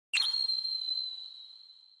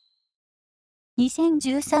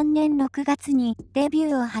2013年6月にデビ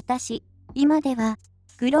ューを果たし、今では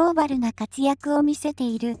グローバルな活躍を見せて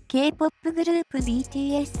いる K-POP グループ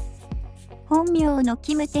BTS。本名の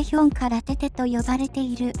キム・テヒョンからテテと呼ばれて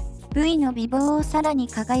いる V の美貌をさらに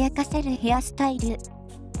輝かせるヘアスタイル。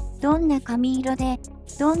どんな髪色で、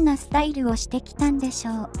どんなスタイルをしてきたんでし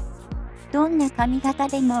ょう。どんな髪型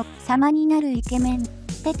でも様になるイケメン、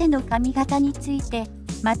テテの髪型について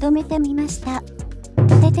まとめてみました。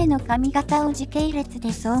テテの髪型を時系列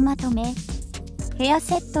で総まとめ。ヘア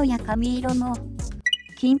セットや髪色も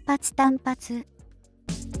金髪単髪。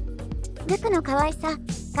ルクの可愛さ、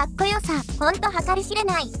かっこよさ、ほんと計り知れ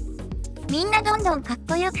ない。みんなどんどんかっ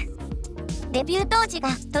こよく。デビュー当時が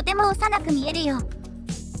とても幼く見えるよ。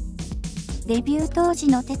デビュー当時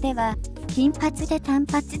のテテは金髪で単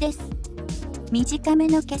髪です。短め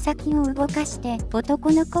の毛先を動かして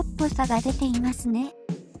男の子っぽさが出ていますね。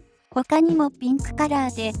他にもピンクカラ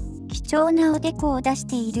ーで貴重なおでこを出し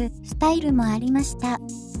ているスタイルもありました。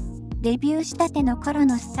デビューしたての頃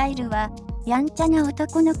のスタイルはやんちゃな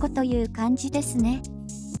男の子という感じですね。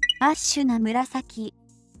アッシュな紫。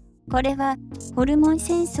これはホルモン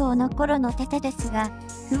戦争の頃のテテですが、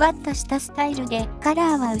ふわっとしたスタイルでカ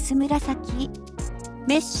ラーは薄紫。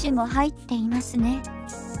メッシュも入っていますね。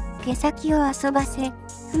毛先を遊ばせ、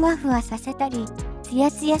ふわふわさせたり、ツヤ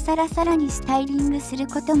ツヤサラサラにスタイリングする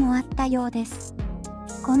こともあったようです。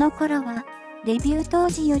この頃はデビュー当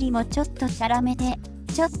時よりもちょっとチャラめで、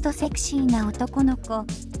ちょっとセクシーな男の子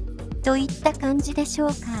といった感じでしょう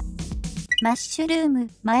か。マッシュルーム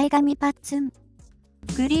前髪パッツン。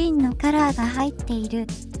グリーンのカラーが入っている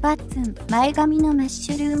パッツン前髪のマッ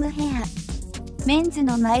シュルームヘア。メンズ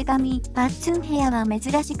の前髪パッツンヘアは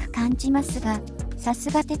珍しく感じますが、さす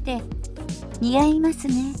がテテ、似合います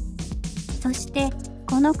ね。そして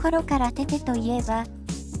この頃からテテといえば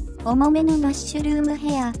重めのマッシュルーム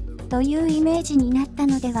ヘアというイメージになった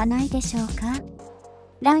のではないでしょうか。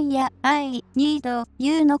ランやI need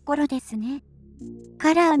youの頃ですね。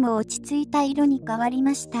カラーも落ち着いた色に変わり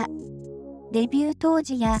ました。デビュー当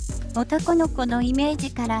時や男の子のイメージ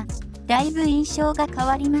からだいぶ印象が変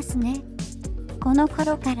わりますね。この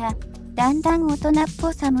頃からだんだん大人っ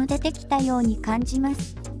ぽさも出てきたように感じま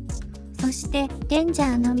す。そしてデンジ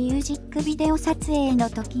ャーのミュージックビデオ撮影の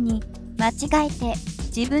時に間違えて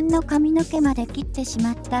自分の髪の毛まで切ってし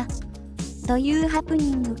まったというハプ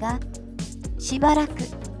ニングが。しばらく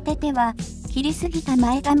テテは切りすぎた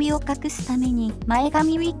前髪を隠すために前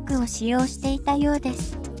髪ウィッグを使用していたようで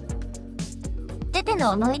す。テテ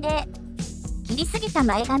の思い出。切りすぎた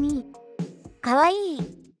前髪。かわいい。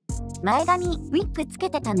前髪ウィッグつ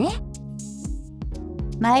けてたね。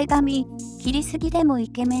前髪切りすぎでもイ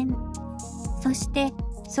ケメン。そして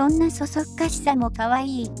そんなそそっかしさも可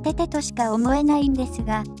愛いテテとしか思えないんです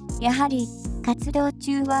が、やはり活動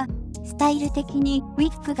中はスタイル的にウ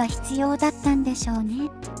ィッグが必要だったんでしょう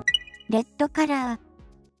ね。レッドカラ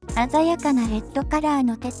ー。鮮やかなレッドカラー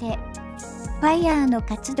のテテ。ファイヤーの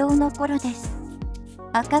活動の頃です。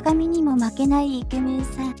赤髪にも負けないイケメン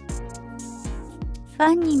さ。フ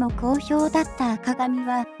ァンにも好評だった赤髪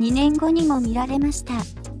は2年後にも見られました。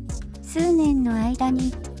数年の間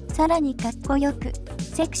にさらにかっこよく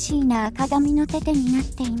セクシーな赤髪のテテになっ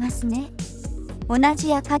ていますね。同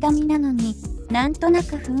じ赤髪なのになんとな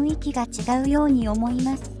く雰囲気が違うように思い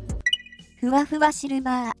ます。ふわふわシル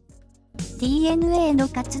バー。DNA の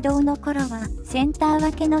活動の頃はセンター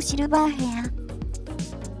分けのシルバーヘ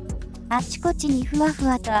ア。あちこちにふわふ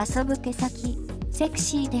わと遊ぶ毛先、セク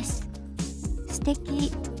シーです。素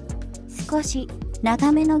敵。少し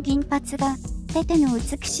長めの銀髪がテテの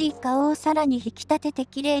美しい顔をさらに引き立てて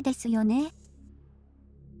綺麗ですよね。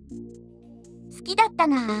好きだった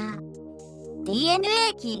なぁ。DNA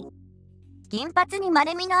期。銀髪に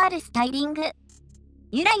丸みのあるスタイリング。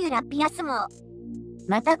ゆらゆらピアスも。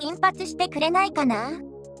また銀髪してくれないかな。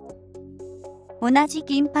同じ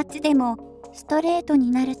銀髪でもストレート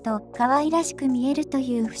になると可愛らしく見えると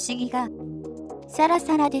いう不思議が。サラ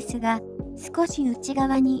サラですが少し内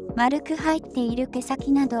側に丸く入っている毛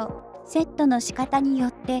先などセットの仕方によ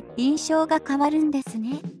って印象が変わるんです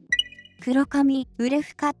ね。黒髪ウル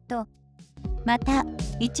フカット。また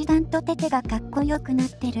一段とテテがかっこよくなっ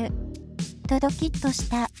てる。とどきっとし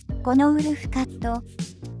たこのウルフカット。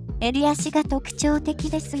襟足が特徴的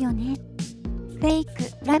ですよね。フェイク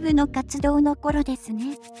ラブの活動の頃です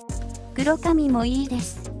ね。黒髪もいいで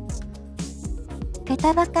す。毛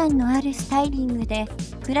束感のあるスタイリングで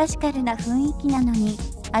クラシカルな雰囲気なのに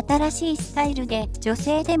新しいスタイルで女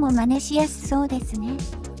性でも真似しやすそうですね。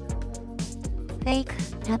フェイク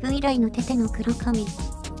ラブ以来のテテの黒髪。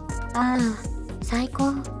ああ最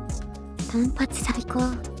高。単髪最高。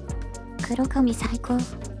黒髪最高。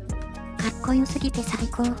かっこよすぎて最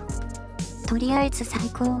高。とりあえず最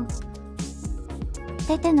高。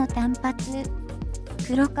テテの短髪、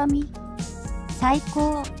黒髪、最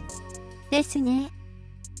高ですね。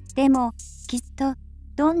でも、きっと、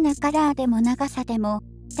どんなカラーでも長さでも、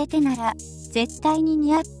テテなら、絶対に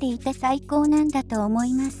似合っていて最高なんだと思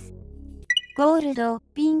います。ゴールド、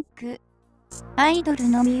ピンク。アイドル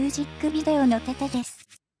のミュージックビデオのテテです。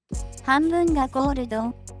半分がゴール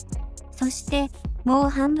ド。そして、もう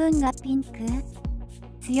半分がピンク。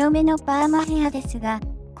強めのパーマヘアですが、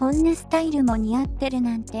こんなスタイルも似合ってる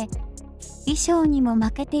なんて、衣装にも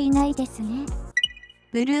負けていないですね。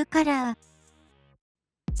ブルーカラー。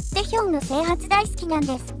テヒョンの整髪大好きなん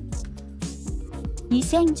です。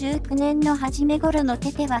2019年の初め頃の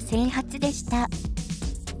テテは整髪でした。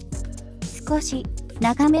少し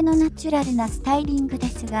長めのナチュラルなスタイリングで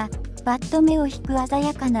すが、パッと目を引く鮮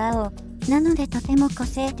やかな青、なのでとても個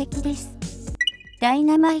性的です。ダイ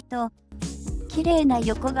ナマイト。綺麗な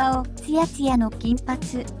横顔、ツヤツヤの金髪、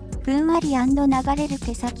ふんわり&流れる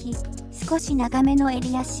毛先、少し長めの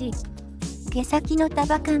襟足、毛先の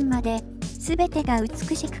束感まで、すべてが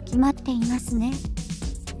美しく決まっていますね。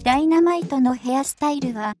ダイナマイトのヘアスタイ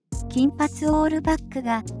ルは、金髪オールバック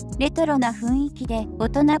がレトロな雰囲気で大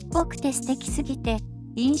人っぽくて素敵すぎて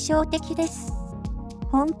印象的です。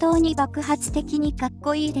本当に爆発的にかっ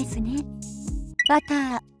こいいですね。バ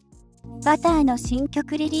ターの新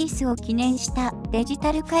曲リリースを記念したデジ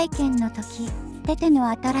タル会見の時、テテの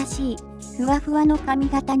新しいふわふわの髪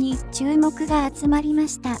型に注目が集まりま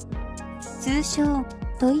した。通称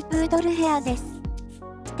トイプードルヘアです。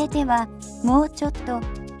テテはもうちょっと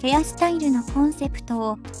ヘアスタイルのコンセプト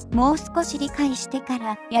をもう少し理解してか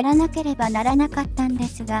らやらなければならなかったんで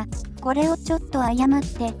すが、これをちょっと誤っ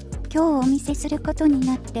て今日お見せすることに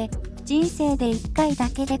なって人生で1回だ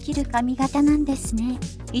けできる髪型なんですね。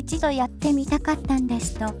一度やってみたかったんで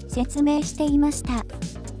すと説明していました。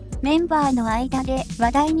メンバーの間で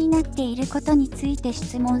話題になっていることについて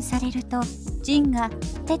質問されると、ジンが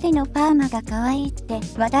テテのパーマが可愛いって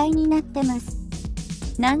話題になってます。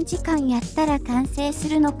何時間やったら完成す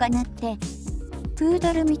るのかなって、プー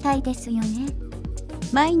ドルみたいですよね。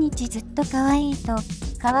毎日ずっと可愛いと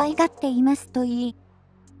可愛がっていますと言い、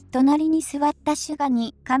隣に座ったシュガ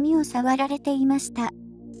に髪を触られていました。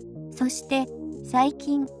そして最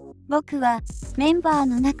近、僕はメンバー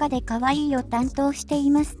の中で可愛いを担当して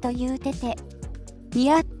いますと言うてて、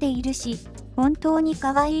似合っているし、本当に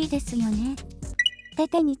可愛いですよね。テ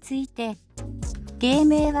テについて、芸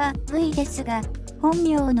名は V ですが、本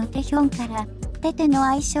名のテヒョンからテテの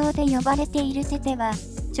愛称で呼ばれているテテは、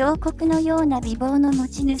彫刻のような美貌の持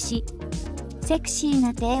ち主。セクシー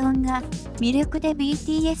な低音が魅力で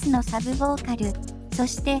BTS のサブボーカル、そ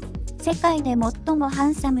して世界で最もハ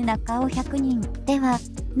ンサムな顔100人では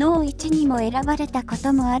ノー1にも選ばれたこ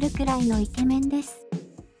ともあるくらいのイケメンです。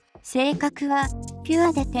性格はピュ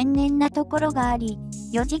アで天然なところがあり、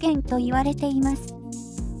4次元と言われています。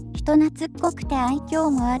人懐っこくて愛嬌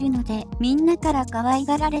もあるのでみんなから可愛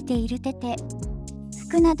がられているテテ。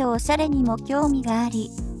服などおしゃれにも興味があり、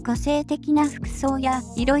個性的な服装や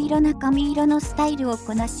いろいろな髪色のスタイルを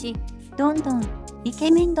こなし、どんどんイ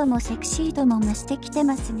ケメン度もセクシー度も増してきて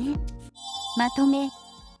ますね。まとめ。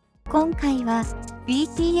今回は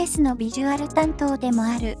BTS のビジュアル担当でも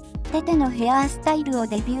あるテテのヘアスタイルを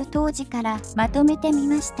デビュー当時からまとめてみ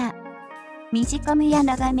ました。短めや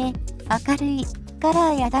長め、明るいカ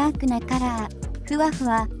ラーやダークなカラー、ふわふ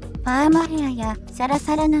わ、パーマヘアやサラ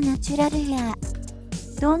サラなナチュラルヘア。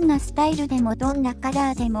どんなスタイルでもどんなカ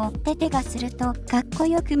ラーでもテテがするとかっこ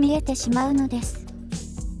よく見えてしまうのです。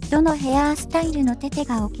どのヘアスタイルのテテ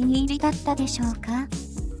がお気に入りだったでしょうか？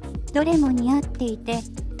どれも似合っていて、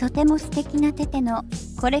とても素敵なテテの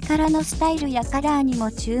これからのスタイルやカラーに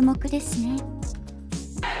も注目ですね。